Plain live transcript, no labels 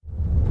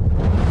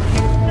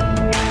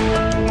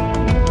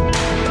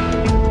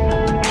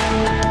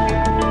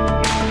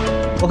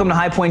Welcome to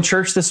High Point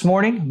Church this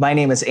morning. My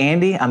name is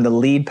Andy. I'm the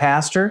lead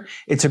pastor.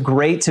 It's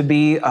great to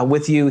be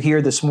with you here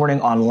this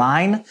morning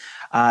online.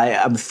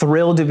 I'm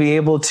thrilled to be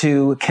able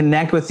to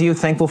connect with you.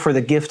 Thankful for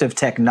the gift of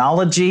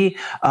technology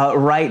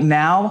right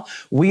now.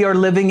 We are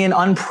living in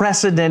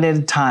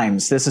unprecedented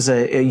times. This is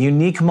a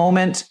unique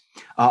moment,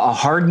 a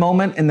hard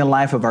moment in the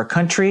life of our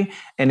country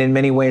and in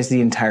many ways the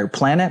entire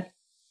planet.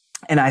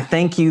 And I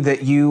thank you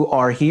that you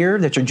are here,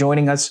 that you're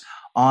joining us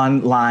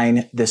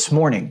online this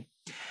morning.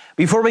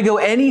 Before we go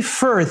any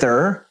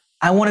further,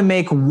 I want to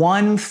make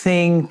one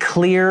thing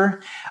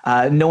clear,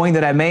 knowing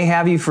that I may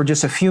have you for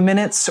just a few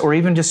minutes or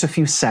even just a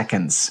few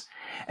seconds.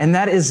 And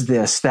that is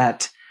this,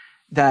 that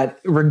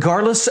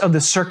regardless of the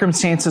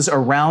circumstances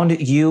around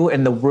you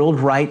and the world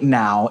right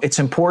now, it's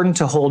important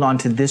to hold on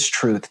to this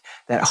truth,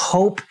 that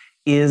hope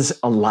is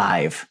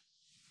alive.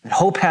 That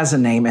hope has a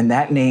name, and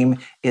that name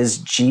is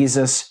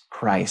Jesus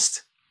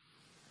Christ.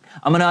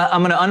 I'm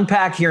gonna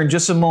unpack here in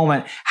just a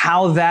moment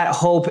how that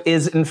hope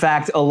is in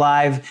fact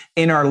alive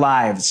in our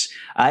lives.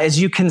 As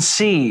you can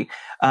see,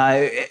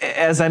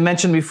 as I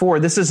mentioned before,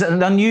 this is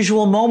an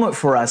unusual moment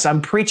for us.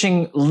 I'm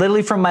preaching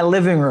literally from my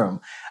living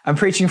room. I'm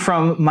preaching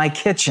from my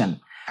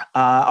kitchen.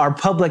 Our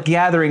public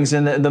gatherings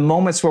and the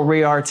moments where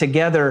we are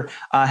together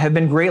have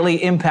been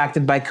greatly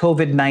impacted by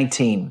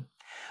COVID-19.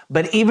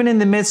 But even in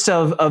the midst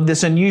of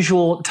this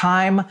unusual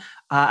time,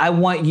 I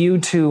want you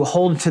to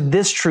hold to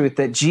this truth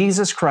that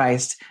Jesus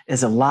Christ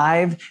is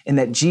alive and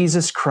that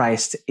Jesus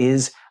Christ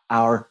is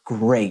our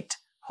great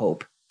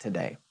hope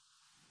today.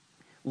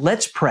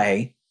 Let's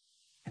pray,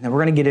 and then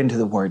we're going to get into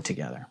the word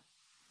together.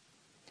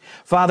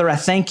 Father, I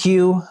thank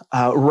you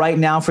right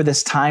now for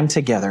this time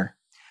together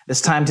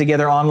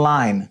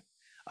online.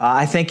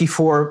 I thank you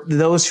for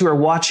those who are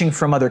watching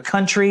from other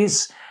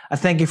countries. I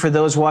thank you for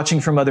those watching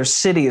from other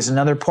cities and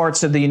other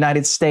parts of the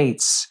United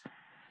States.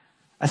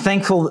 I'm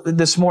thankful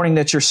this morning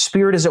that your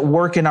Spirit is at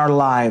work in our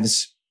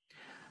lives.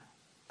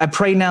 I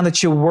pray now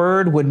that your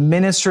word would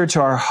minister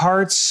to our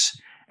hearts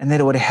and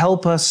that it would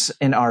help us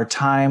in our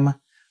time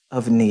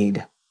of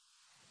need.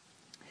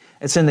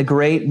 It's in the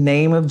great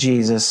name of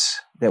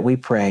Jesus that we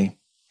pray.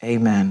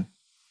 Amen.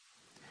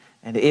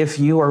 And if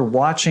you are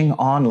watching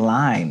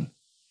online,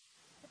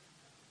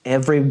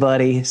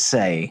 everybody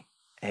say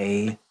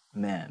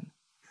amen.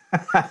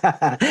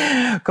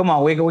 Come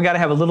on, we got to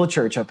have a little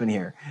church up in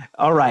here.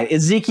 All right,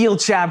 Ezekiel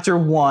chapter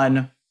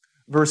 1,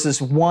 verses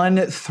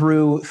 1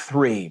 through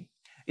 3.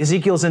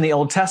 Ezekiel's in the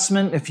Old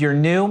Testament. If you're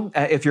new,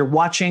 if you're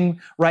watching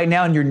right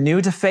now and you're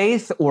new to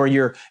faith, or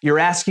you're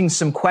asking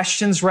some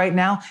questions right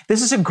now,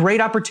 this is a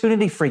great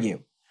opportunity for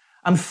you.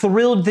 I'm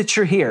thrilled that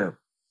you're here.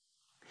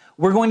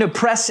 We're going to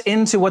press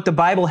into what the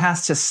Bible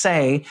has to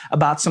say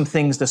about some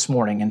things this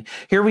morning. And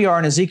here we are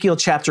in Ezekiel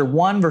chapter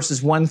 1,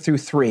 verses 1 through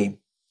 3.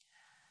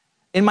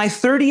 In my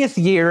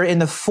 30th year, in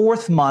the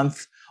 4th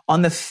month,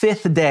 on the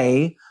 5th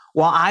day,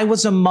 while I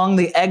was among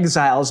the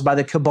exiles by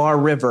the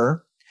Kebar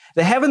River,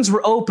 the heavens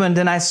were opened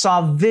and I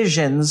saw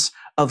visions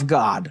of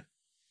God.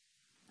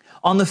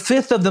 On the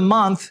 5th of the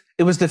month,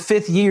 it was the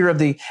 5th year of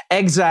the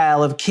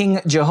exile of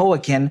King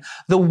Jehoiakim,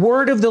 the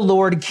word of the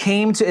Lord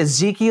came to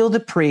Ezekiel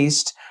the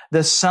priest,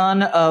 the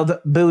son of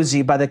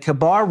Buzi, by the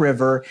Kebar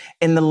River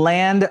in the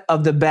land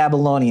of the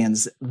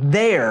Babylonians.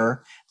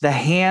 There, the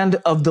hand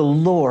of the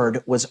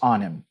Lord was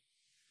on him.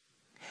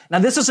 Now,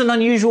 this is an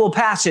unusual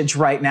passage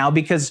right now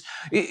because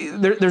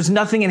there's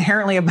nothing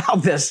inherently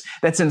about this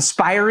that's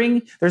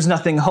inspiring. There's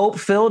nothing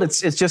hope-filled.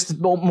 It's just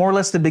more or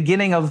less the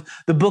beginning of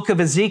the book of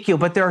Ezekiel.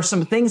 But there are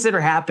some things that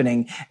are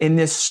happening in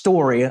this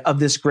story of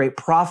this great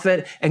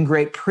prophet and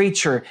great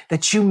preacher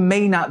that you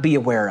may not be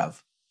aware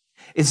of.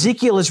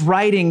 Ezekiel is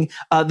writing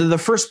the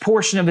first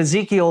portion of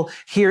Ezekiel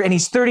here, and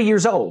he's 30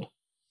 years old.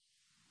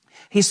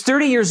 He's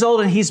 30 years old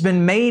and he's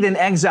been made in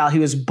exile. He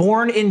was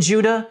born in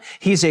Judah.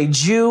 He's a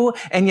Jew,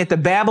 and yet the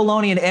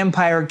Babylonian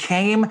Empire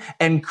came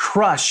and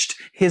crushed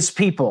his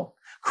people,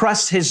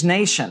 crushed his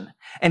nation.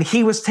 And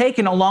he was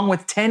taken along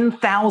with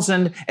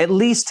at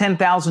least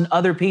 10,000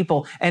 other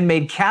people, and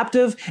made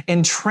captive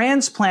and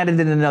transplanted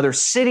in another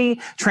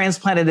city,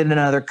 transplanted in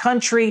another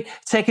country,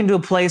 taken to a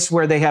place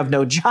where they have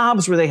no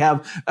jobs, where they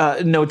have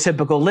no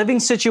typical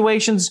living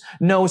situations,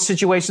 no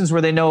situations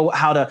where they know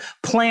how to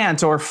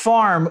plant or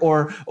farm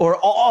or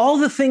all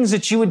the things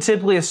that you would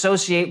typically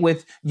associate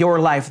with your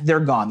life. They're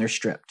gone. They're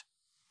stripped.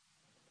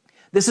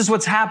 This is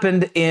what's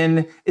happened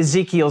in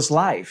Ezekiel's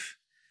life.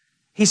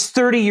 He's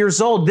 30 years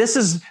old. This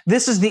is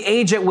the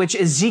age at which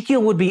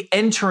Ezekiel would be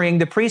entering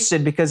the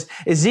priesthood, because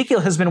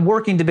Ezekiel has been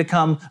working to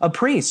become a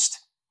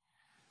priest.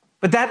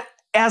 But that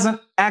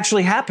hasn't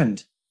actually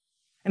happened.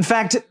 In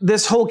fact,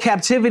 this whole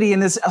captivity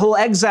and this whole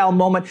exile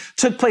moment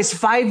took place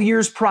 5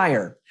 years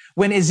prior,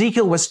 when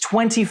Ezekiel was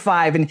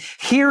 25. And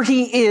here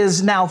he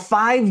is now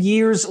 5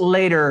 years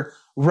later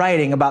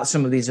writing about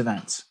some of these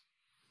events.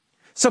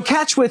 So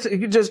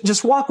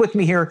just walk with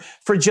me here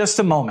for just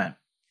a moment.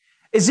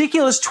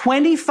 Ezekiel is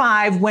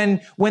 25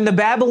 when the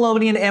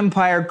Babylonian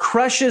Empire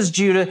crushes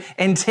Judah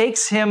and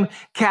takes him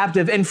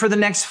captive. And for the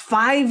next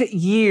 5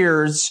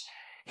 years,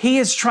 he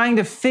is trying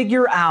to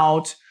figure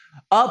out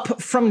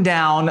up from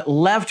down,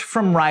 left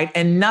from right,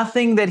 and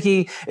nothing that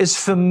he is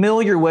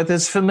familiar with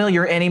is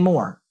familiar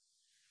anymore.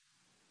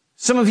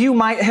 Some of you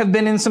might have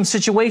been in some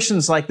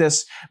situations like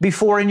this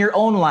before in your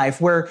own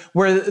life where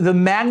the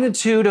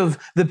magnitude of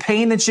the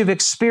pain that you've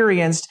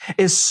experienced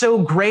is so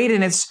great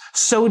and it's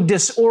so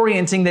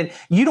disorienting that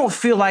you don't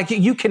feel like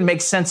you can make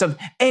sense of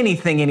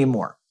anything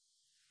anymore.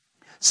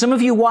 Some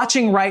of you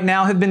watching right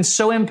now have been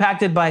so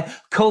impacted by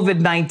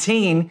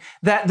COVID-19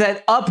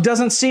 that up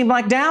doesn't seem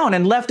like down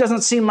and left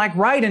doesn't seem like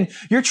right, and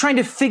you're trying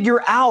to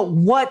figure out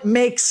what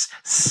makes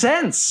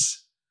sense.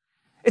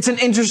 It's an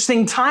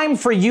interesting time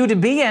for you to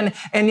be in,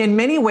 and in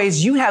many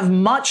ways, you have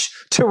much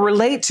to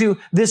relate to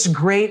this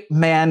great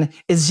man,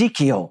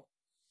 Ezekiel.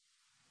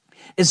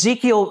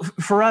 Ezekiel,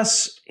 for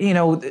us, we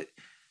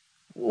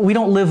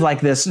don't live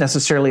like this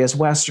necessarily as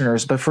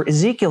Westerners, but for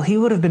Ezekiel, he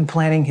would have been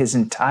planning his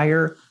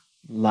entire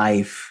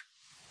life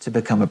to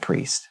become a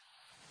priest.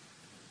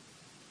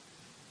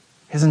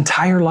 His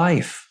entire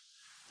life,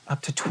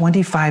 up to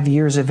 25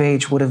 years of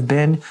age, would have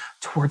been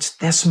towards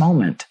this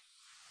moment.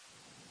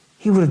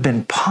 He would have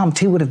been pumped.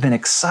 He would have been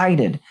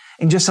excited.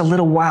 In just a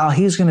little while,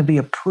 he's going to be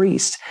a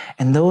priest.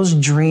 And those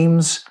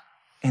dreams,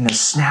 in the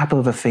snap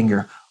of a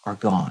finger, are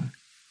gone.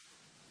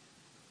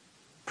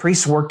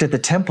 Priests worked at the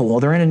temple. Well,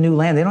 they're in a new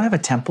land. They don't have a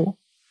temple.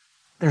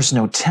 There's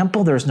no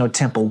temple. There's no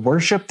temple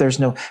worship. There's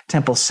no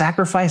temple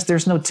sacrifice.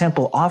 There's no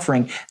temple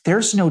offering.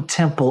 There's no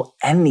temple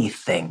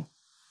anything.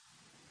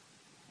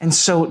 And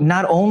so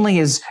not only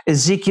is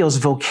Ezekiel's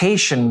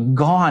vocation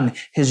gone,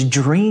 his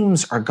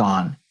dreams are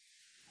gone.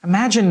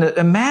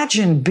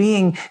 Imagine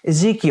being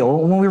Ezekiel.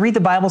 When we read the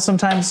Bible,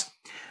 sometimes,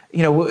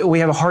 we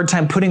have a hard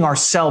time putting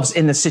ourselves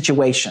in the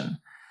situation.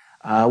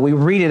 We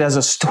read it as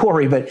a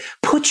story, but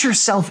put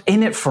yourself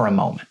in it for a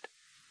moment.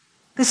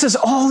 This is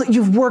all that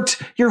you've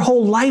worked your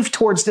whole life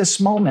towards, this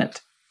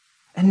moment.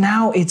 And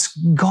now it's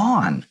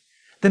gone.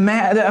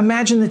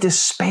 Imagine the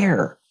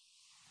despair.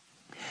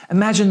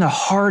 Imagine the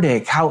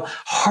heartache, how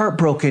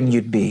heartbroken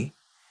you'd be.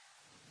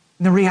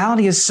 And the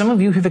reality is some of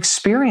you have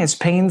experienced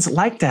pains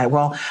like that.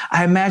 Well,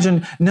 I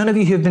imagine none of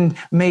you have been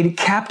made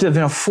captive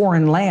in a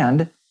foreign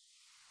land.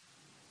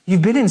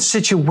 You've been in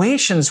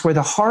situations where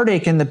the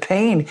heartache and the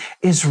pain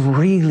is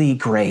really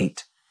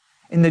great.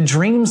 And the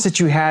dreams that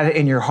you had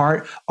in your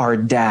heart are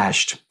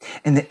dashed.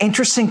 And the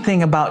interesting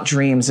thing about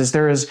dreams is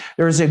there is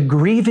a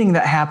grieving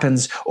that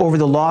happens over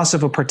the loss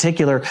of a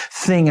particular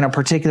thing in a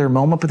particular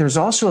moment, but there's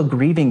also a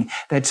grieving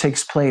that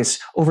takes place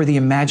over the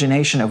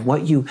imagination of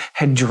what you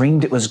had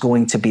dreamed it was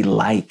going to be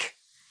like.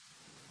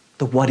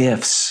 The what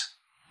ifs,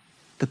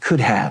 the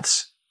could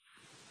haves.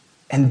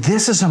 And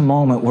this is a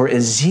moment where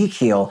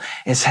Ezekiel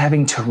is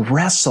having to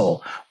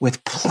wrestle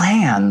with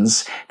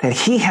plans that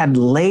he had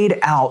laid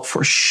out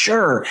for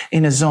sure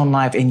in his own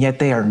life, and yet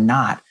they are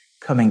not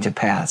coming to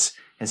pass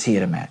as he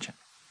had imagined.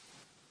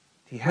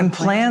 When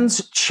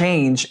plans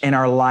change in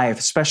our life,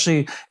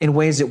 especially in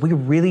ways that we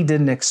really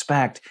didn't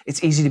expect,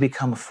 it's easy to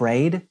become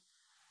afraid.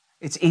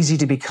 It's easy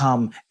to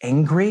become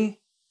angry.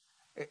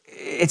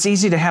 It's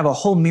easy to have a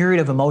whole myriad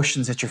of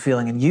emotions that you're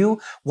feeling. And you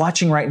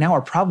watching right now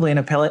are probably in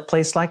a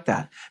place like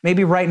that.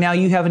 Maybe right now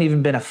you haven't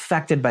even been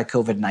affected by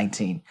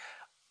COVID-19.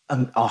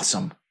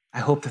 Awesome. I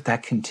hope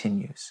that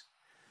continues.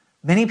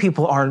 Many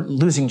people are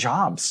losing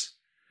jobs.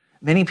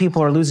 Many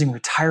people are losing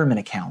retirement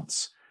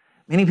accounts.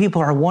 Many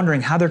people are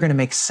wondering how they're going to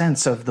make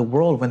sense of the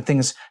world when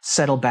things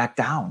settle back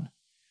down.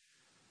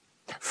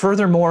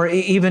 Furthermore,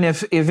 even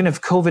if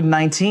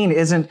COVID-19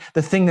 isn't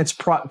the thing that's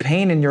brought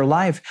pain in your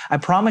life, I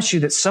promise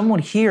you that someone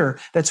here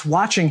that's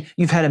watching,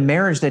 you've had a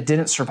marriage that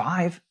didn't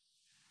survive.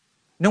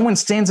 No one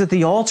stands at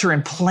the altar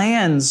and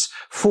plans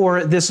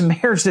for this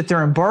marriage that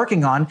they're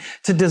embarking on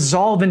to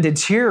dissolve and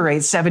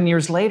deteriorate 7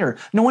 years later.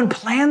 No one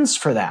plans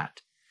for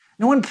that.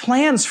 No one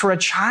plans for a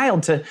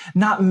child to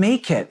not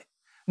make it.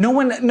 No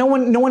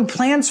one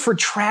plans for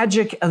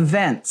tragic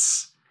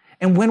events.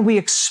 And when we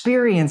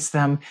experience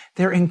them,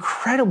 they're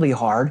incredibly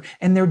hard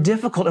and they're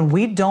difficult, and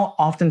we don't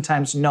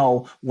oftentimes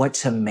know what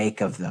to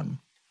make of them.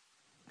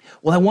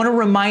 Well, I want to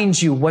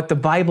remind you what the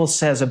Bible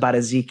says about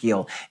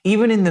Ezekiel.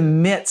 Even in the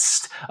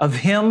midst of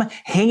him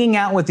hanging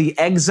out with the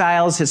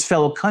exiles, his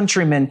fellow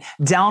countrymen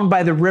down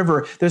by the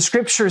river, the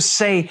scriptures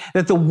say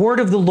that the word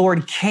of the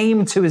Lord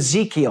came to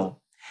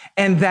Ezekiel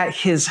and that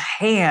his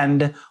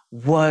hand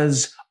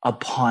was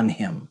upon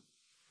him.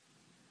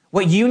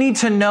 What you need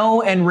to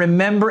know and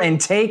remember and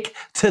take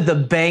to the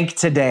bank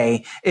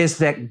today is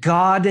that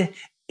God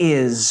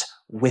is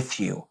with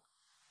you.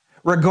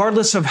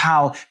 Regardless of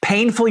how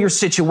painful your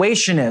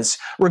situation is,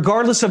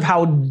 regardless of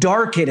how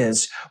dark it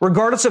is,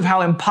 regardless of how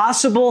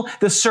impossible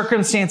the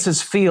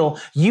circumstances feel,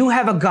 you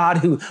have a God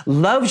who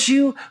loves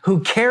you,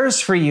 who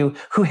cares for you,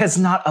 who has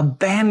not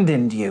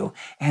abandoned you,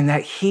 and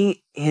that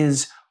he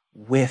is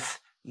with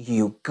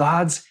you.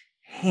 God's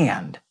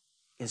hand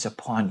is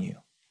upon you,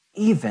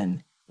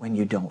 even when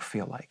you don't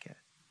feel like it.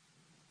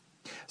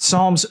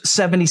 Psalms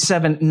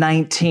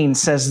 77:19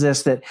 says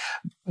this, that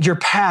your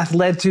path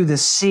led through the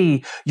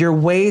sea, your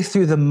way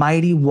through the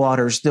mighty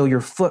waters, though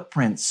your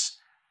footprints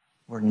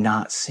were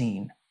not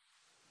seen.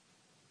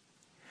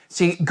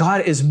 See,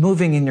 God is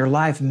moving in your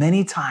life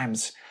many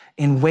times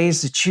in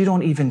ways that you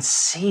don't even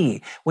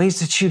see, ways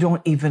that you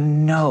don't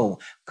even know.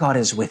 God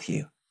is with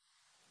you.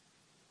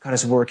 God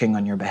is working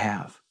on your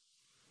behalf.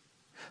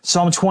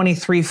 Psalm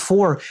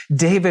 23:4,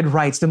 David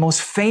writes, the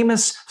most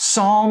famous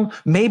psalm,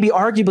 maybe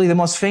arguably the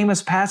most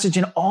famous passage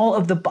in all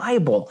of the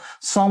Bible.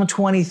 Psalm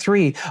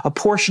 23, a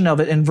portion of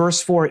it in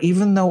verse 4,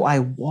 even though I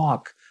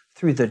walk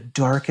through the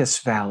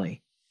darkest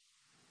valley,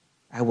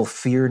 I will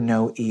fear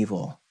no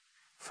evil,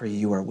 for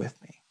you are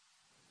with me.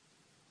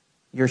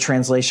 Your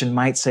translation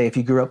might say, if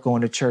you grew up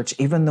going to church,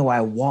 even though I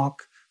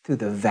walk through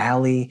the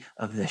valley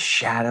of the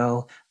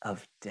shadow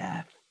of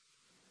death,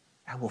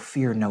 I will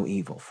fear no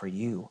evil, for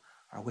you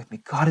are with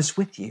me. God is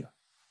with you.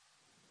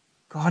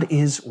 God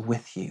is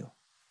with you.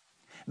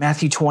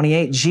 Matthew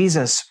 28,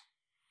 Jesus,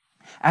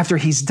 after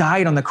he's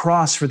died on the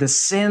cross for the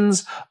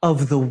sins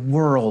of the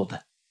world,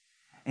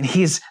 and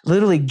he's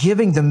literally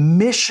giving the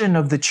mission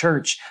of the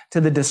church to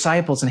the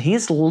disciples, and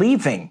he's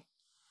leaving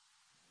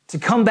to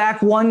come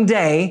back one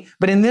day,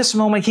 but in this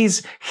moment,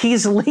 he's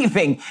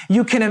leaving.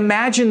 You can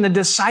imagine the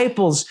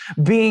disciples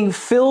being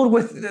filled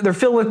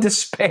with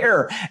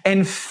despair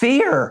and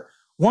fear,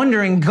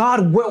 wondering,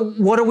 God,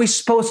 what are we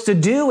supposed to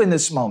do in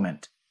this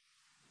moment?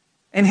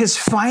 And his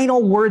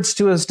final words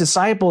to his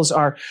disciples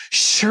are,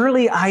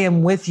 surely I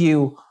am with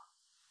you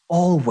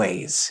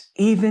always,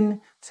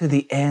 even to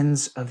the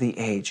ends of the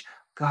age.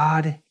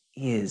 God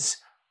is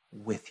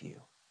with you.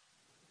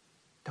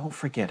 Don't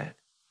forget it.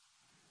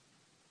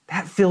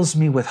 That fills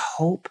me with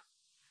hope.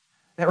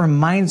 That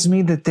reminds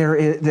me that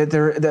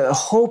the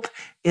hope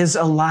is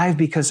alive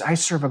because I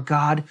serve a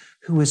God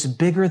who is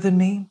bigger than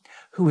me,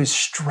 who is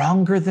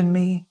stronger than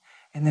me,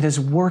 and that is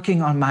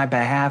working on my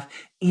behalf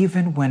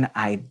even when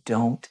I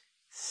don't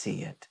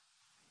see it.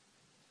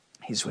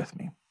 He's with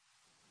me.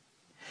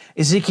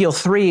 Ezekiel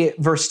 3,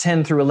 verse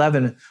 10 through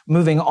 11,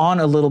 moving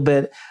on a little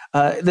bit,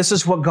 this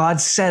is what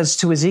God says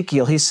to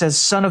Ezekiel. He says,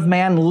 Son of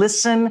man,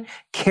 listen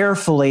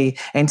carefully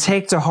and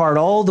take to heart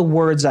all the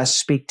words I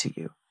speak to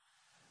you.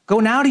 Go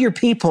now to your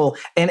people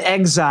in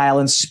exile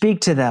and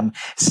speak to them.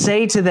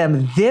 Say to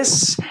them,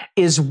 this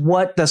is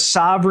what the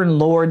sovereign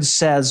Lord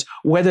says,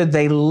 whether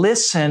they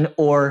listen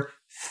or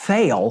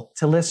fail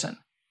to listen.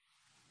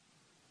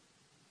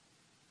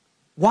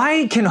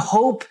 Why can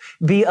hope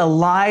be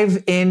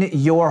alive in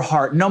your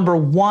heart? Number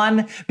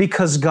one,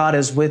 because God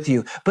is with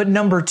you. But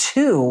number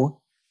two,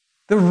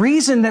 the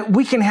reason that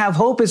we can have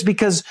hope is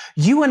because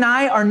you and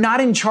I are not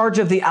in charge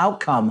of the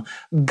outcome.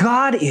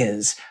 God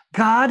is.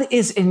 God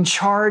is in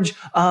charge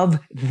of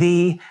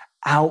the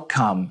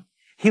outcome.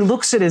 He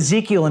looks at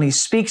Ezekiel and he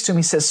speaks to him.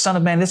 He says, Son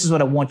of man, this is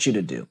what I want you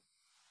to do.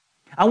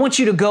 I want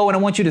you to go and I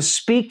want you to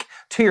speak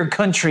to your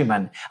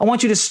countrymen. I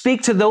want you to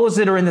speak to those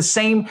that are in the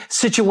same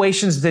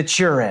situations that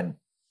you're in.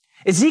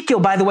 Ezekiel,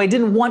 by the way,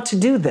 didn't want to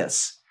do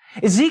this.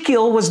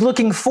 Ezekiel was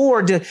looking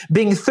forward to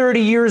being 30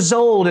 years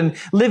old and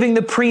living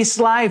the priest's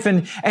life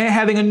and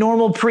having a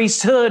normal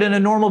priesthood and a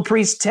normal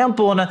priest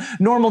temple and a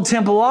normal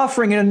temple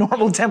offering and a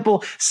normal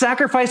temple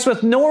sacrifice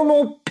with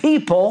normal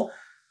people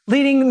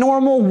leading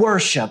normal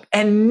worship.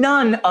 And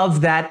none of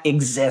that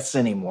exists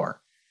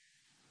anymore.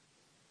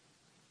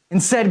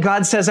 Instead,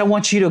 God says, I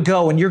want you to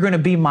go and you're going to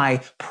be my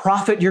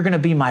prophet. You're going to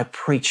be my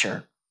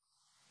preacher.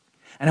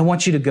 And I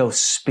want you to go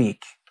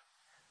speak.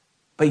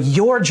 But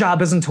your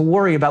job isn't to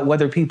worry about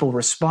whether people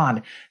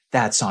respond.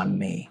 That's on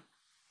me.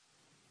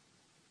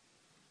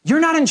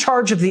 You're not in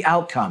charge of the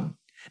outcome,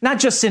 not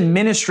just in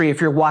ministry. If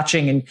you're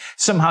watching and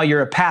somehow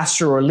you're a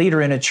pastor or a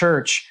leader in a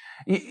church,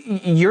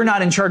 you're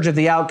not in charge of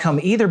the outcome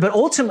either. But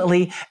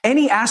ultimately,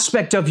 any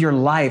aspect of your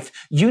life,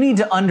 you need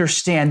to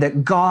understand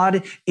that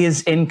God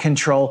is in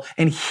control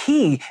and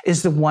he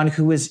is the one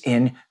who is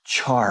in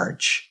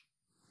charge.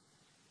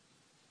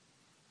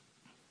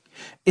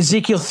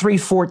 Ezekiel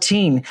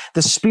 3:14,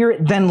 the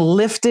Spirit then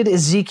lifted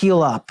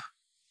Ezekiel up.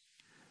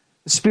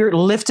 The Spirit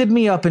lifted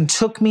me up and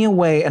took me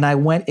away, and I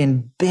went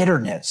in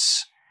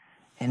bitterness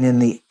and in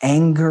the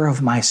anger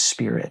of my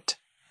spirit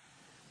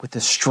with the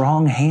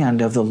strong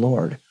hand of the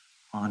Lord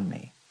on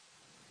me.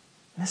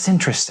 That's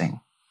interesting.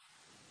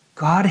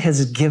 God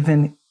has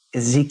given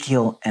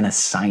Ezekiel an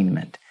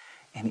assignment,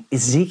 and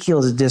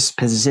Ezekiel's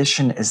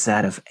disposition is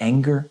that of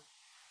anger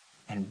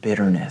and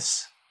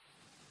bitterness.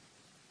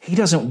 He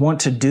doesn't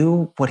want to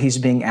do what he's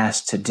being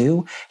asked to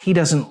do.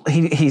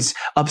 He's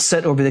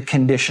upset over the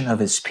condition of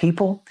his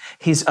people.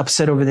 He's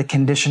upset over the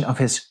condition of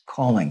his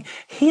calling.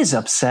 He's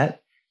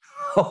upset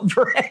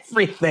over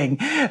everything.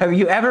 Have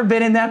you ever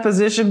been in that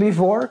position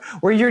before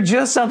where you're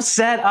just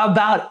upset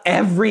about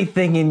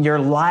everything in your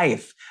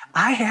life?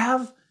 I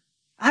have.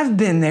 I've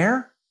been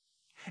there.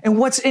 And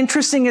what's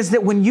interesting is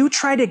that when you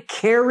try to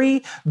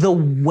carry the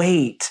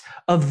weight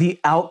of the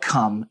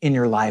outcome in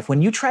your life,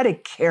 when you try to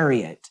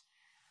carry it,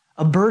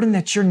 a burden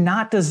that you're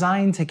not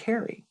designed to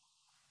carry.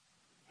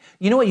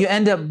 You know what you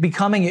end up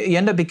becoming? You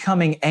end up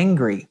becoming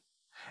angry.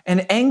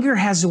 And anger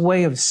has a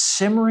way of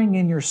simmering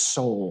in your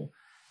soul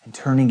and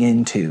turning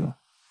into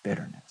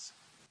bitterness.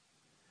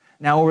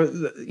 Now,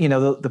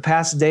 the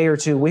past day or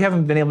two, we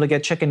haven't been able to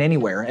get chicken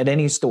anywhere at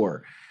any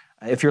store.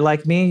 If you're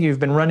like me, you've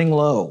been running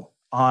low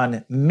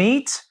on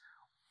meat,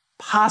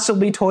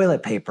 possibly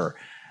toilet paper,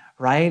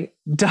 right?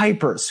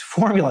 Diapers,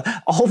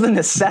 formula, all the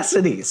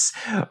necessities,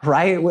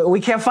 right? We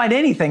can't find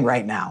anything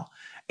right now.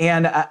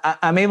 And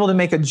I'm able to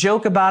make a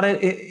joke about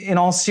it in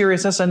all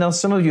seriousness. I know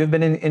some of you have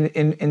been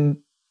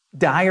in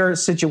dire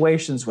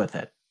situations with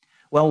it.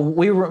 Well,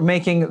 we were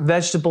making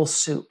vegetable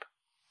soup.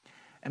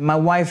 And my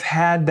wife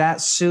had that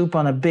soup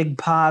on a big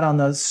pot on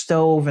the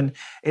stove, and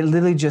it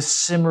literally just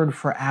simmered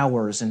for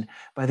hours. And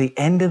by the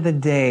end of the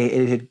day,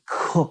 it had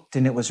cooked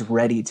and it was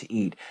ready to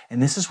eat.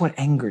 And this is what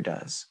anger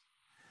does,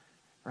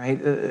 right?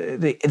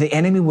 The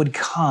enemy would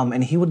come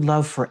and he would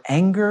love for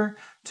anger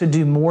to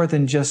do more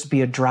than just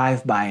be a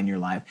drive-by in your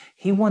life.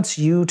 He wants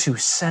you to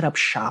set up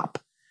shop.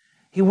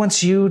 He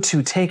wants you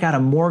to take out a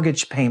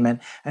mortgage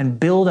payment and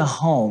build a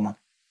home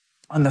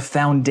on the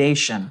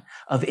foundation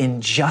of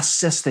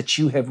injustice that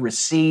you have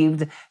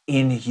received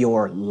in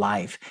your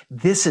life.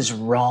 This is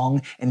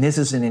wrong, and this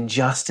is an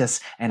injustice,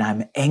 and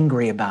I'm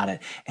angry about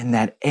it. And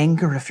that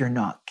anger, if you're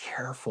not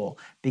careful,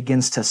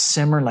 begins to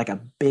simmer like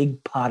a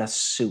big pot of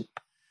soup.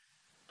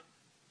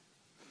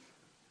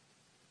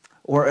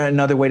 Or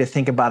another way to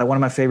think about it, one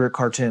of my favorite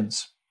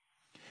cartoons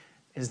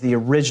is the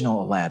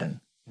original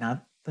Aladdin,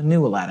 not the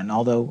new Aladdin,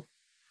 although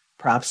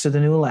props to the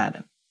new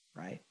Aladdin,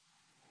 right?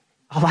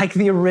 I like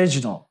the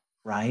original,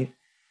 right?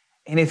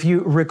 And if you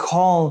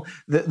recall,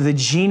 the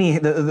genie,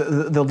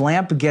 the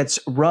lamp gets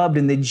rubbed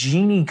and the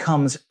genie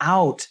comes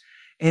out,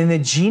 and the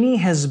genie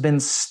has been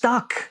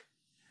stuck,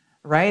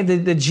 right?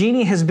 The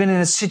genie has been in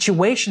a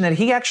situation that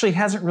he actually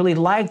hasn't really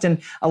liked,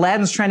 and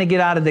Aladdin's trying to get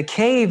out of the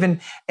cave,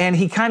 and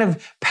he kind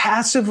of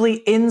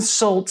passively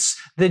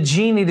insults the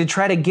genie to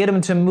try to get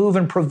him to move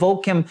and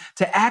provoke him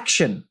to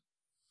action.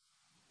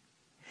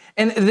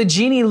 And the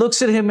genie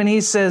looks at him and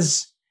he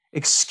says,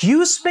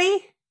 "Excuse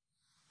me?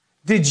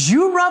 Did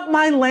you rub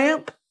my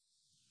lamp?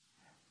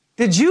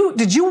 Did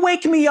you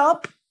wake me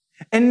up?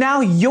 And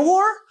now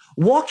you're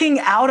walking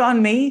out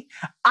on me?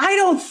 I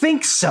don't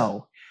think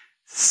so.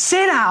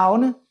 Sit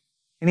down."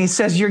 And he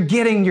says, "You're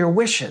getting your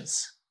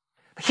wishes."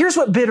 But here's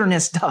what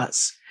bitterness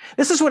does.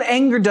 This is what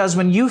anger does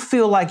when you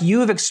feel like you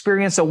have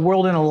experienced a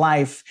world and a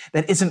life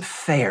that isn't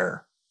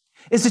fair,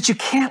 is that you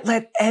can't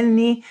let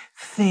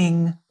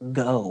anything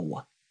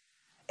go.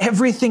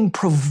 Everything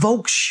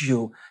provokes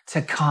you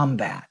to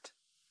combat.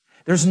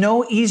 There's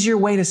no easier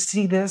way to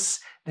see this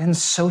than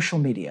social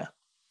media.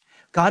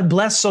 God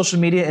bless social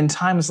media in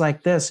times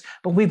like this,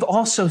 but we've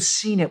also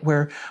seen it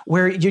where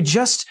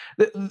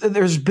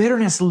there's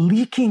bitterness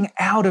leaking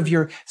out of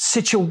your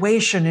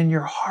situation in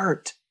your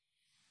heart.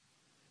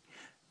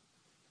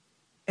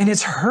 And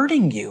it's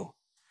hurting you.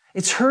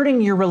 It's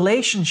hurting your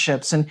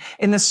relationships. And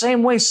in the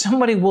same way,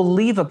 somebody will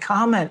leave a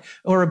comment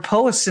or a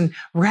post, and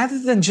rather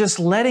than just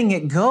letting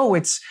it go,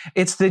 it's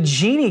the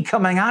genie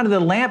coming out of the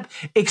lamp.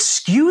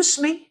 "Excuse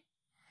me?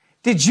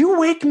 Did you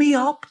wake me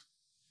up?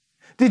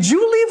 Did you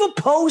leave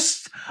a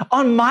post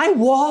on my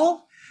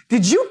wall?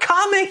 Did you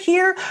comment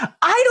here?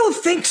 I don't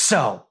think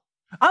so.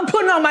 I'm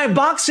putting on my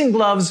boxing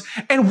gloves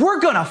and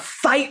we're going to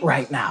fight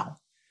right now."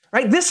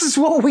 Right? This is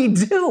what we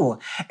do.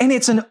 And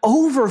it's an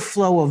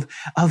overflow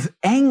of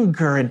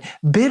anger and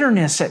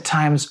bitterness at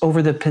times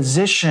over the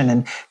position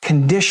and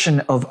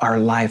condition of our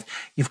life.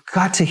 You've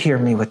got to hear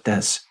me with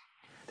this.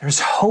 There's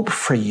hope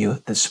for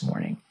you this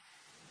morning.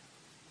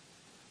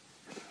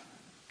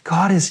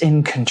 God is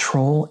in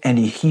control, and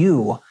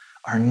you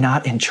are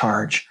not in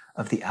charge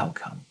of the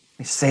outcome. Let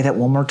me say that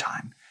one more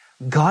time.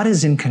 God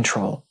is in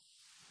control,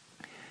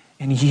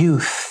 and you,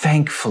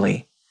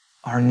 thankfully,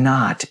 are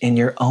not in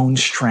your own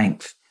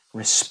strength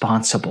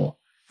responsible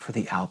for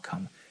the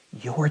outcome.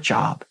 Your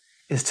job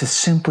is to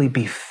simply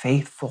be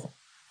faithful.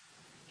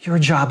 Your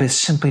job is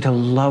simply to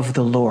love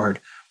the Lord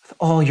with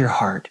all your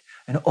heart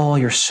and all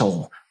your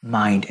soul,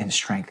 mind, and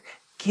strength.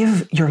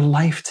 Give your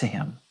life to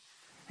Him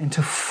and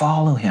to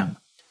follow Him.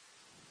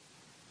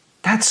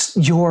 That's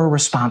your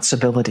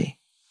responsibility.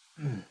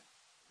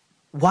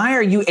 Why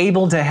are you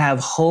able to have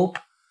hope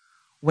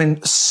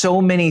when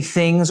so many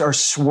things are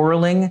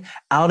swirling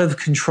out of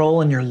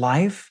control in your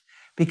life?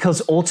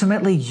 Because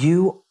ultimately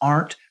you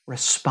aren't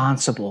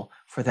responsible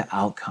for the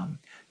outcome.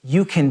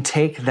 You can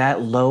take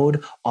that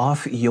load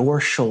off your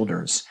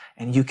shoulders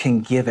and you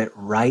can give it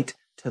right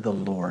to the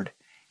Lord.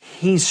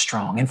 He's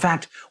strong. In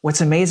fact,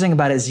 what's amazing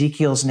about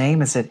Ezekiel's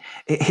name is that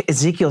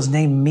Ezekiel's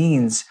name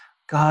means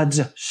God's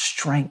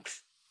strength.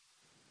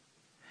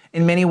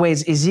 In many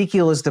ways,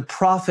 Ezekiel is the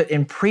prophet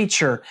and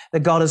preacher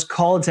that God has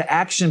called to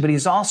action, but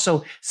he's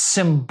also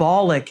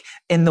symbolic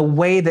in the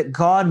way that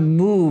God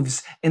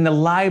moves in the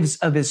lives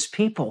of his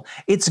people.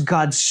 It's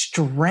God's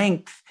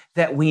strength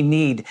that we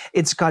need.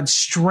 It's God's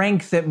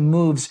strength that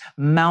moves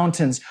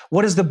mountains.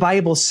 What does the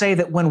Bible say?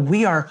 That when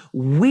we are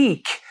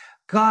weak,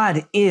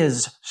 God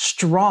is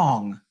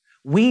strong.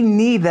 We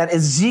need that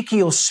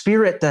Ezekiel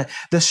spirit,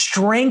 the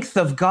strength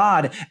of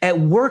God at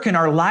work in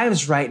our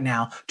lives right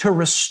now to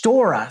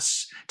restore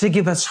us, to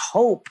give us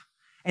hope.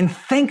 And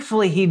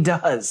thankfully he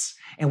does.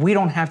 And we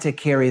don't have to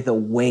carry the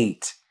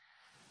weight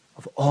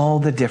of all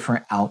the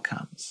different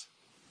outcomes.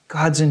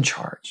 God's in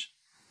charge.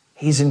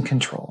 He's in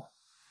control.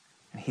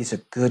 And he's a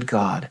good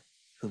God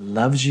who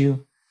loves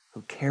you,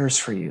 who cares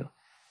for you,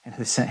 and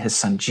who sent his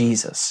son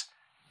Jesus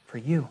for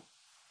you.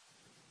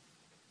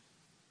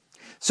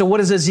 So what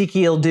does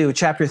Ezekiel do?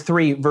 Chapter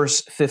 3,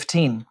 verse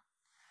 15.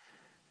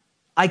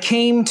 I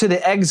came to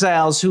the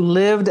exiles who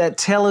lived at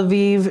Tel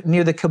Aviv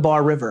near the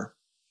Kebar River.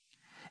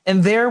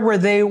 And there where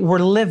they were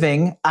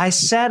living, I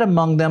sat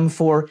among them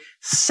for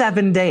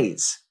 7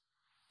 days,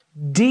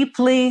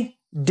 deeply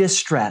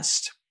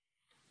distressed.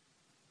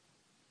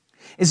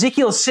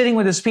 Ezekiel is sitting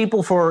with his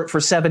people for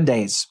 7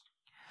 days.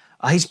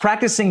 He's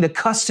practicing the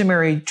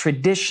customary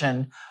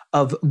tradition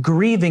of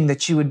grieving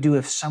that you would do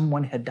if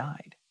someone had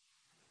died.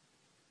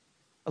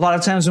 A lot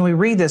of times when we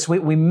read this,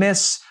 we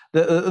miss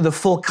the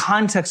full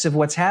context of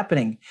what's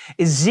happening.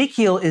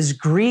 Ezekiel is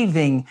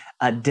grieving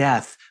a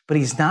death, but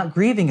he's not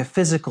grieving a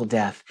physical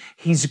death.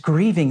 He's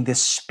grieving the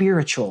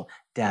spiritual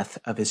death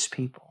of his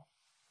people.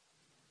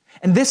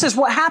 And this is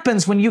what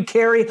happens when you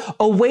carry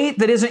a weight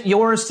that isn't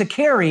yours to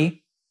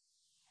carry.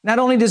 Not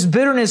only does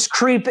bitterness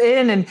creep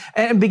in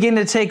and begin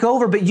to take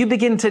over, but you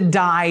begin to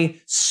die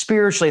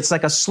spiritually. It's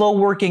like a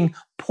slow-working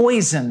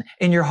poison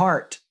in your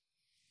heart.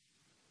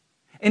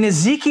 And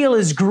Ezekiel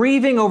is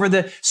grieving over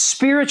the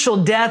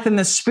spiritual death and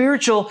the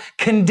spiritual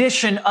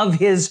condition of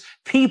his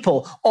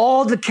people,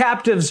 all the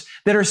captives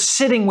that are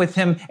sitting with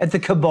him at the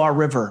Kebar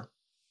River.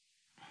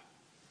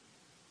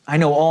 I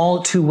know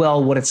all too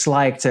well what it's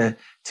like to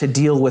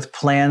deal with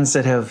plans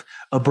that have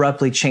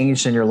abruptly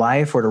changed in your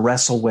life, or to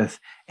wrestle with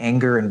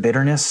anger and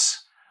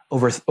bitterness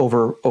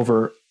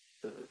over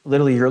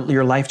literally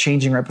your life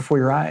changing right before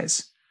your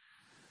eyes.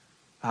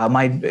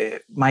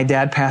 My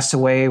dad passed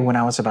away when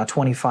I was about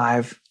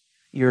 25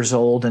 years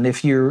old. And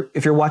if you're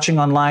watching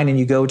online and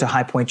you go to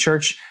High Point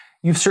Church,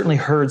 you've certainly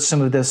heard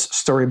some of this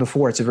story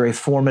before. It's a very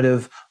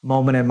formative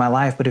moment in my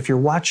life. But if you're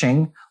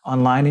watching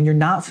online and you're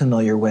not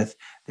familiar with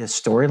this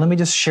story, let me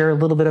just share a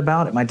little bit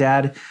about it. My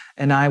dad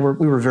and I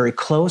were very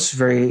close,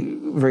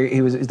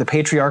 he was the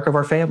patriarch of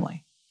our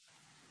family.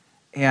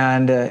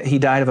 And he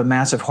died of a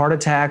massive heart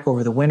attack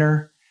over the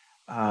winter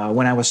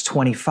when I was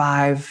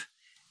 25.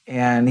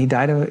 And he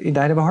died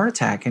of a heart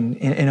attack. And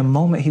in a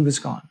moment, he was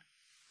gone.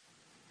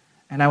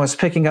 And I was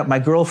picking up my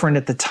girlfriend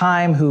at the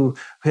time, who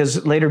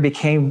later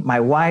became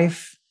my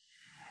wife.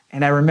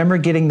 And I remember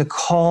getting the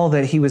call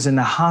that he was in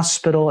the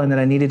hospital and that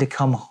I needed to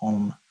come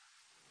home.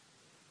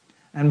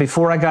 And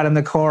before I got in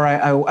the car,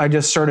 I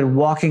just started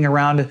walking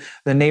around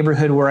the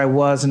neighborhood where I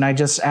was. And I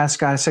just asked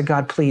God, I said,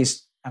 God,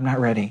 please, I'm not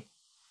ready.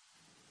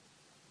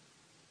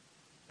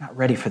 Not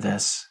ready for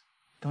this.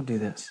 Don't do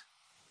this.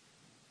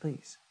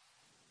 Please.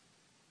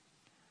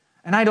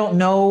 And I don't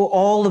know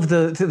all of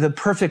the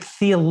perfect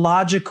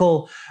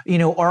theological,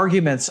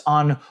 arguments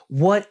on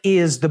what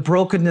is the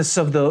brokenness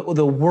of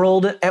the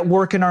world at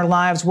work in our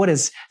lives. What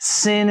is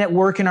sin at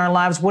work in our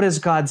lives? What is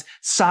God's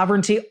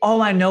sovereignty?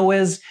 All I know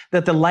is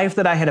that the life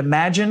that I had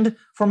imagined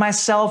for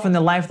myself and the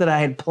life that I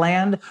had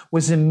planned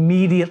was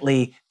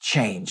immediately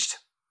changed.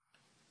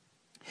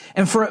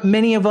 And for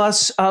many of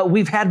us,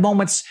 we've had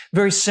moments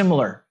very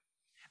similar.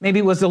 Maybe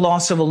it was the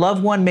loss of a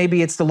loved one.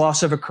 Maybe it's the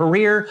loss of a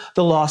career,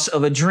 the loss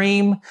of a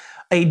dream,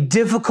 a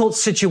difficult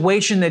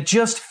situation that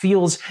just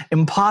feels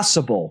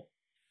impossible.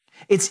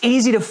 It's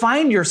easy to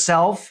find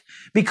yourself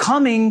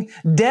becoming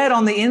dead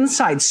on the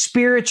inside,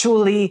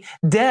 spiritually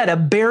dead, a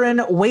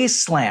barren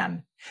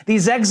wasteland.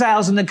 These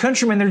exiles and the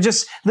countrymen, they're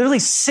just literally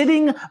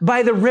sitting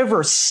by the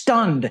river,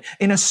 stunned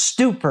in a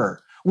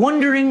stupor,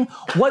 wondering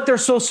what they're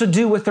supposed to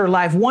do with their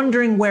life,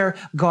 wondering where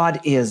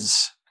God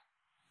is.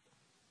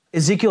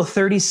 Ezekiel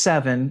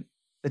 37,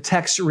 the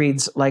text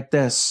reads like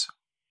this.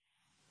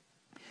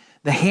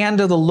 The hand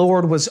of the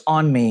Lord was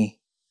on me,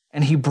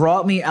 and he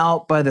brought me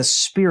out by the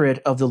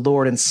Spirit of the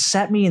Lord and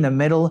set me in the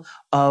middle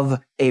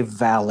of a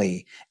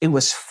valley. It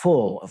was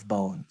full of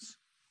bones.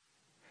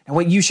 And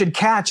what you should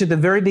catch at the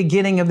very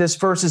beginning of this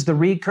verse is the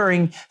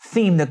recurring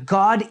theme that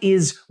God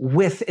is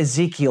with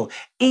Ezekiel,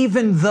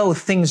 even though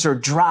things are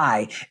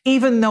dry,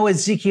 even though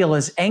Ezekiel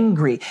is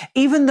angry,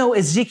 even though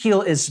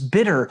Ezekiel is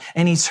bitter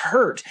and he's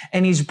hurt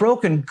and he's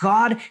broken,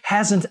 God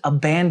hasn't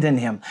abandoned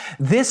him.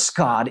 This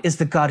God is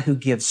the God who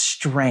gives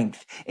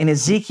strength. And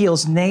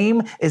Ezekiel's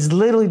name is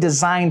literally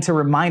designed to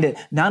remind it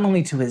not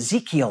only to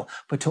Ezekiel,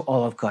 but to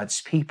all of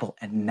God's people.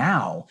 And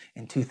now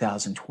in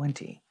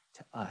 2020,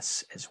 to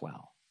us as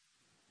well.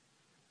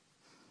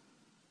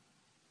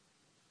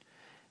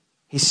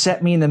 He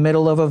set me in the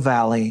middle of a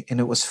valley, and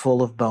it was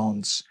full of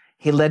bones.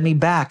 He led me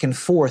back and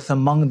forth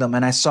among them,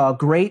 and I saw a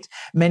great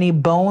many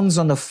bones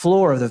on the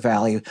floor of the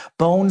valley,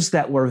 bones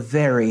that were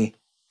very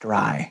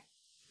dry.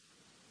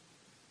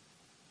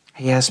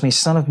 He asked me,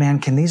 Son of man,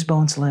 can these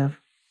bones live?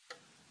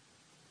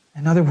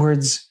 In other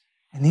words,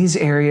 in these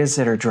areas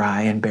that are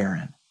dry and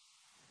barren,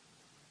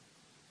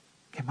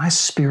 can my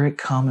spirit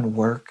come and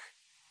work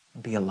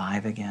and be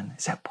alive again?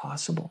 Is that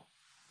possible?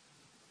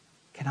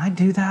 Can I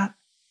do that?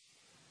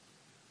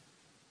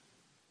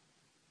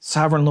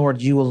 Sovereign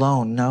Lord, you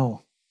alone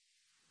know.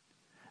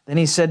 Then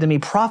he said to me,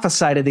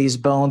 prophesy to these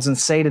bones and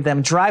say to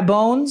them, dry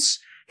bones,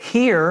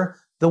 hear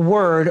the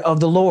word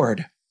of the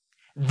Lord.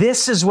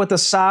 This is what the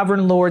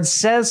sovereign Lord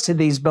says to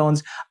these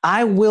bones.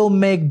 I will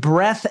make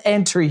breath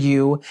enter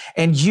you,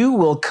 and you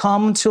will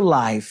come to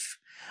life.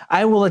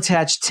 I will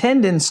attach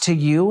tendons to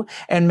you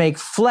and make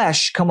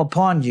flesh come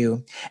upon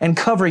you and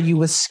cover you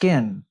with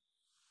skin.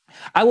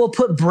 I will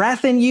put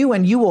breath in you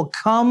and you will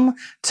come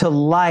to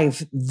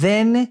life.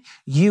 Then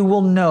you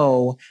will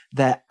know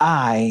that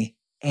I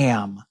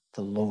am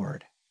the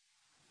Lord.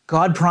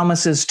 God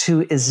promises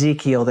to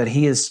Ezekiel that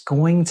he is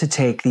going to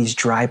take these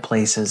dry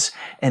places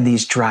and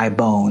these dry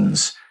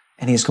bones,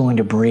 and he's going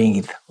to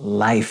breathe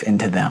life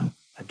into them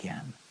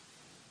again.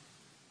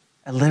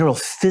 A literal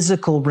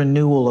physical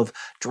renewal of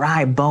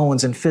dry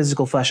bones and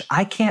physical flesh.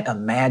 I can't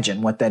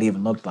imagine what that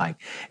even looked like.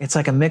 It's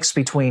like a mix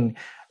between,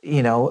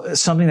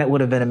 something that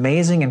would have been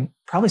amazing and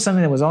probably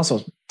something that was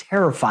also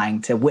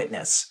terrifying to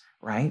witness,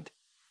 right?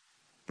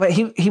 But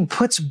he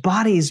puts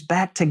bodies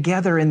back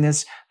together in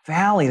this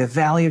valley, the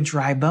valley of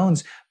dry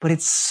bones, but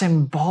it's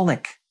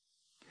symbolic.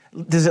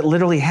 Does it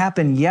literally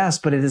happen? Yes,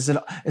 but is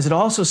it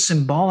also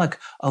symbolic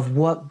of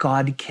what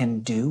God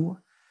can do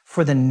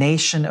for the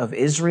nation of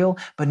Israel,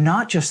 but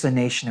not just the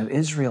nation of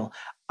Israel,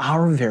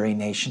 our very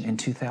nation in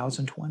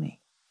 2020?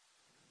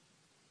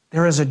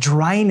 There is a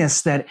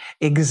dryness that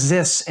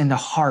exists in the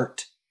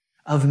heart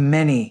of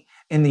many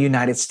in the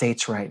United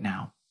States right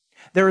now.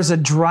 There is a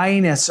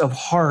dryness of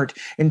heart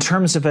in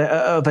terms of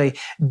a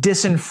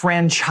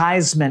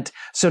disenfranchisement,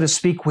 so to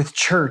speak, with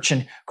church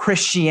and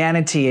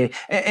Christianity.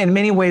 In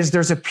many ways,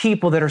 there's a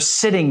people that are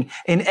sitting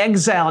in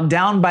exile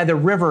down by the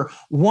river,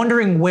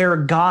 wondering where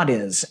God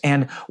is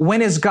and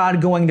when is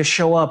God going to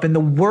show up. And the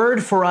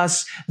word for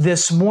us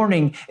this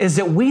morning is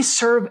that we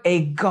serve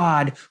a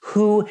God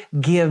who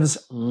gives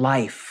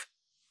life,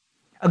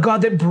 a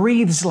God that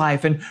breathes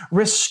life and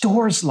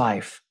restores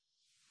life.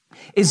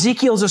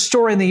 Ezekiel's a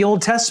story in the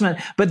Old Testament,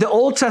 but the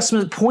Old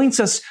Testament points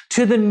us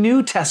to the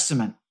New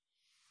Testament.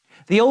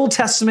 The Old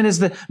Testament is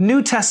the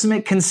New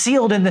Testament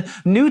concealed, and the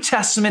New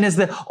Testament is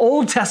the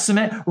Old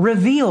Testament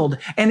revealed.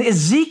 And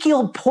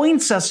Ezekiel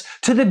points us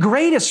to the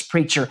greatest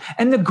preacher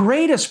and the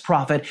greatest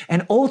prophet,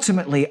 and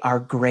ultimately our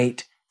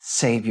great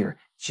Savior,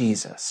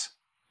 Jesus.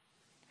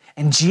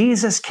 And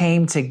Jesus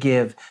came to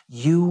give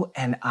you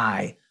and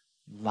I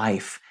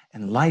life,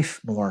 and life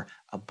more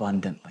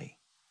abundantly.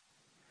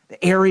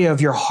 The area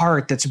of your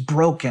heart that's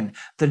broken,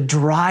 the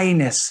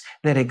dryness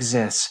that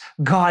exists.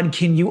 God,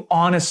 can you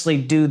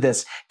honestly do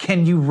this?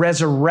 Can you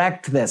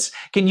resurrect this?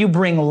 Can you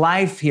bring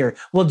life here?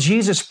 Well,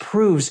 Jesus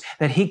proves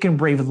that he can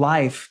bring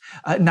life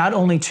not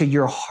only to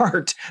your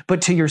heart,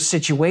 but to your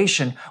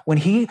situation. When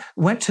he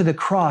went to the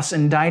cross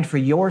and died for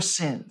your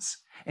sins,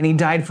 and he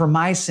died for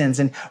my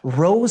sins and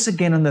rose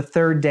again on the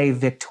third day,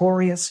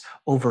 victorious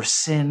over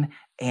sin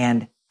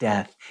and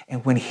death.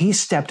 And when he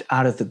stepped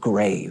out of the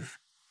grave,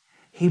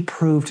 he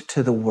proved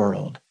to the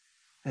world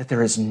that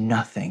there is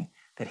nothing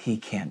that he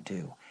can't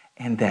do,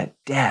 and that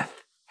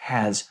death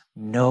has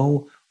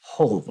no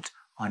hold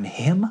on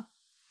him.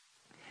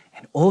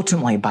 And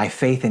ultimately, by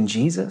faith in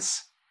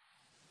Jesus,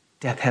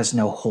 death has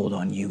no hold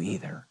on you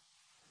either.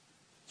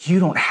 You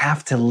don't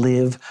have to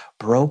live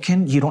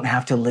broken. You don't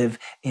have to live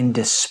in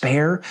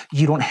despair.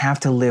 You don't have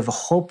to live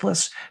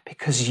hopeless,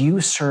 because you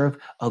serve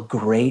a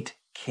great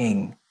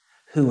King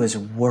who is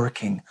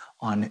working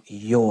on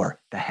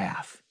your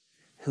behalf,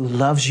 who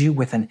loves you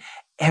with an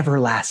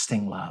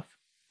everlasting love,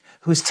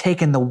 who's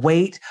taken the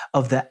weight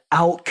of the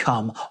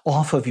outcome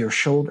off of your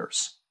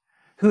shoulders,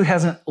 who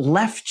hasn't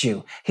left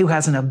you, who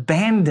hasn't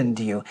abandoned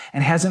you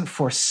and hasn't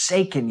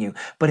forsaken you,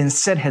 but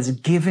instead has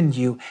given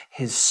you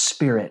his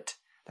Spirit,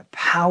 the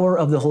power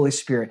of the Holy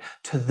Spirit,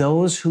 to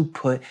those who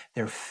put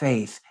their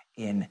faith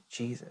in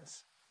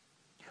Jesus.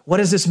 What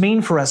does this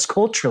mean for us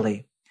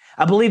culturally?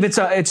 I believe it's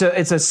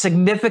a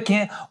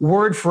significant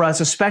word for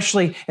us,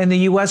 especially in the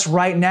U.S.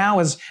 right now,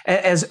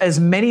 as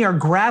many are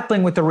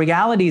grappling with the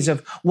realities of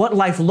what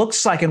life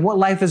looks like and what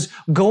life is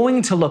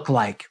going to look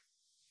like.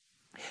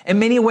 In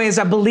many ways,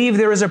 I believe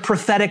there is a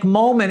prophetic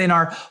moment in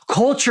our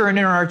culture and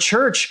in our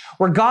church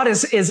where God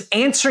is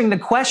answering the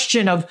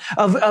question of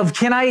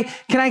can I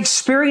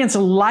experience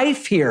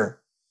life here?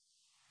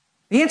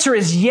 The answer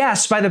is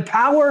yes. By the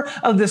power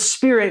of the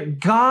Spirit,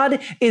 God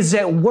is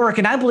at work.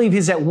 And I believe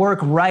he's at work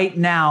right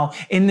now.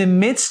 In the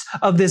midst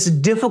of this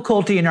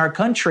difficulty in our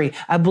country,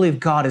 I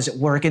believe God is at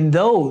work. And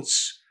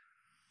those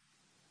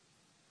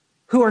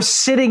who are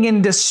sitting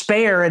in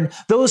despair and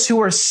those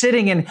who are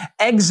sitting in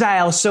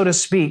exile, so to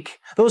speak,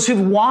 those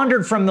who've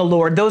wandered from the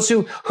Lord, those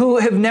who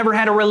have never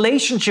had a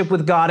relationship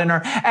with God and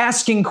are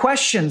asking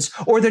questions,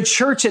 or the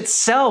church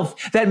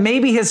itself that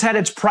maybe has had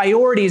its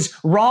priorities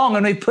wrong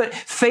and they've put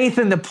faith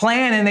in the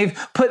plan and they've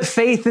put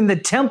faith in the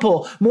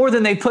temple more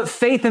than they put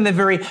faith in the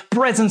very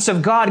presence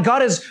of God.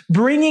 God is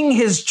bringing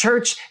his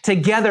church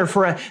together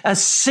for a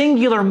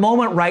singular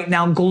moment right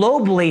now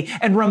globally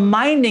and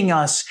reminding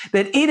us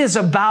that it is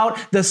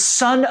about the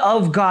Son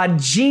of God,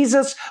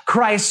 Jesus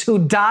Christ, who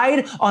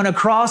died on a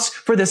cross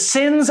for the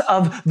sins of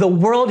of the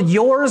world,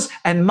 yours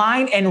and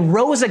mine, and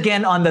rose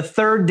again on the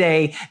third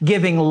day,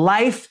 giving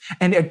life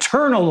and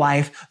eternal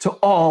life to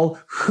all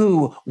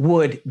who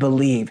would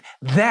believe.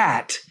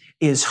 That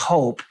is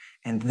hope,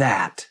 and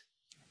that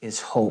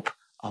is hope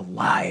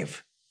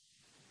alive.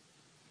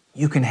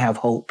 You can have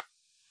hope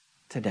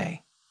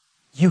today.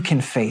 You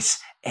can face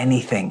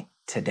anything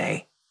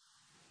today.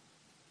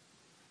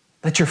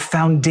 Let your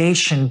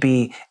foundation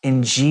be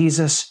in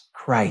Jesus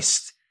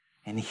Christ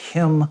and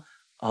Him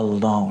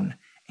alone,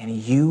 and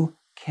you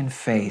can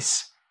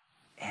face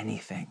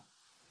anything.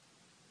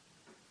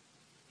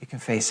 You can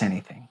face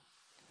anything.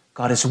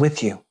 God is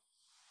with you.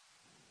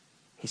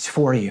 He's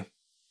for you.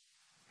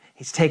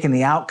 He's taken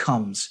the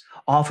outcomes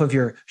off of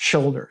your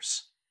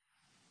shoulders.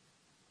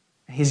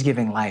 And He's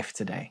giving life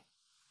today.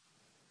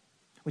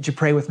 Would you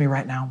pray with me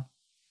right now?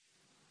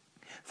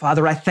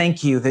 Father, I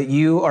thank you that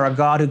you are a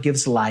God who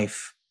gives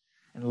life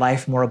and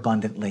life more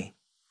abundantly.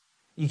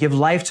 You give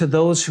life to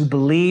those who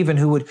believe and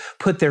who would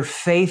put their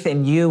faith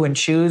in you and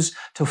choose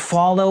to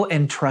follow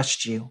and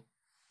trust you.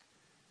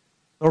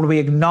 Lord, we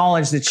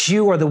acknowledge that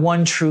you are the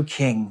one true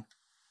King.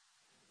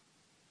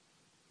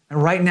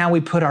 And right now we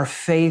put our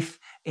faith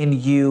in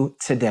you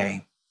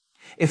today.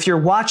 If you're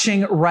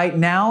watching right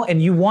now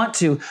and you want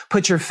to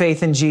put your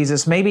faith in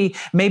Jesus, maybe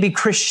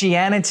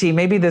Christianity,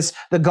 maybe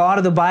the God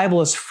of the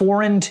Bible is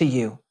foreign to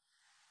you.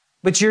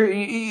 But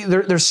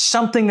there's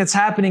something that's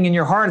happening in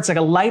your heart. It's like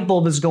a light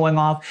bulb is going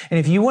off. And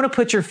if you want to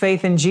put your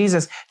faith in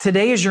Jesus,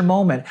 today is your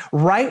moment.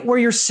 Right where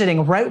you're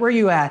sitting, right where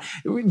you're at,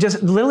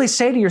 just literally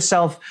say to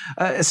yourself,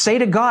 say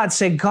to God,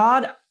 say,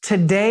 God,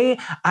 today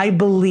I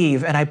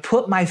believe and I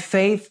put my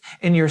faith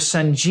in your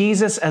Son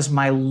Jesus as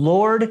my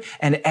Lord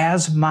and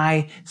as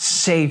my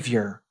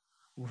Savior.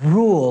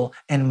 Rule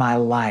in my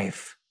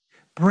life.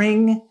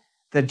 Bring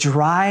the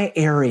dry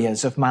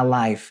areas of my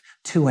life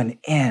to an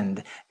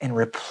end and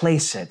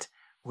replace it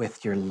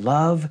with your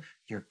love,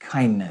 your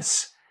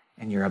kindness,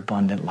 and your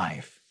abundant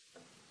life.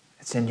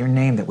 It's in your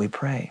name that we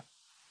pray.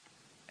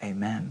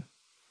 Amen.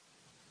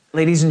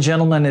 Ladies and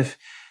gentlemen,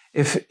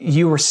 if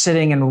you were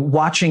sitting and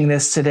watching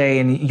this today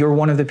and you're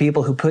one of the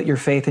people who put your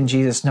faith in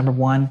Jesus, number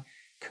one,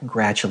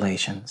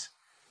 congratulations.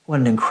 What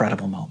an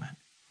incredible moment.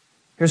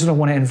 Here's what I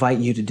want to invite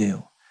you to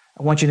do.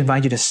 I want to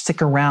invite you to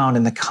stick around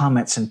in the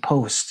comments and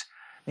post.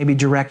 Maybe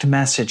direct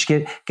message,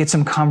 get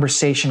some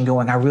conversation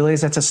going. I realize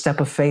that's a step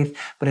of faith,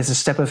 but it's a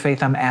step of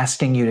faith I'm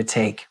asking you to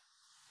take.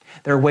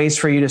 There are ways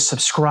for you to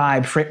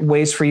subscribe,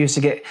 ways for you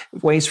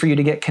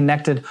to get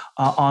connected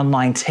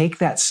online. Take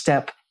that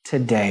step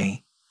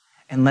today,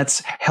 and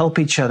let's help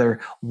each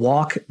other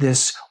walk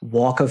this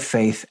walk of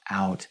faith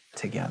out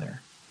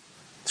together.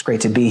 It's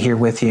great to be here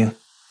with you.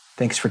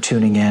 Thanks for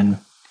tuning in.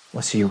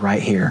 We'll see you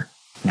right here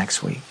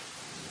next week.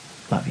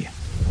 Love you.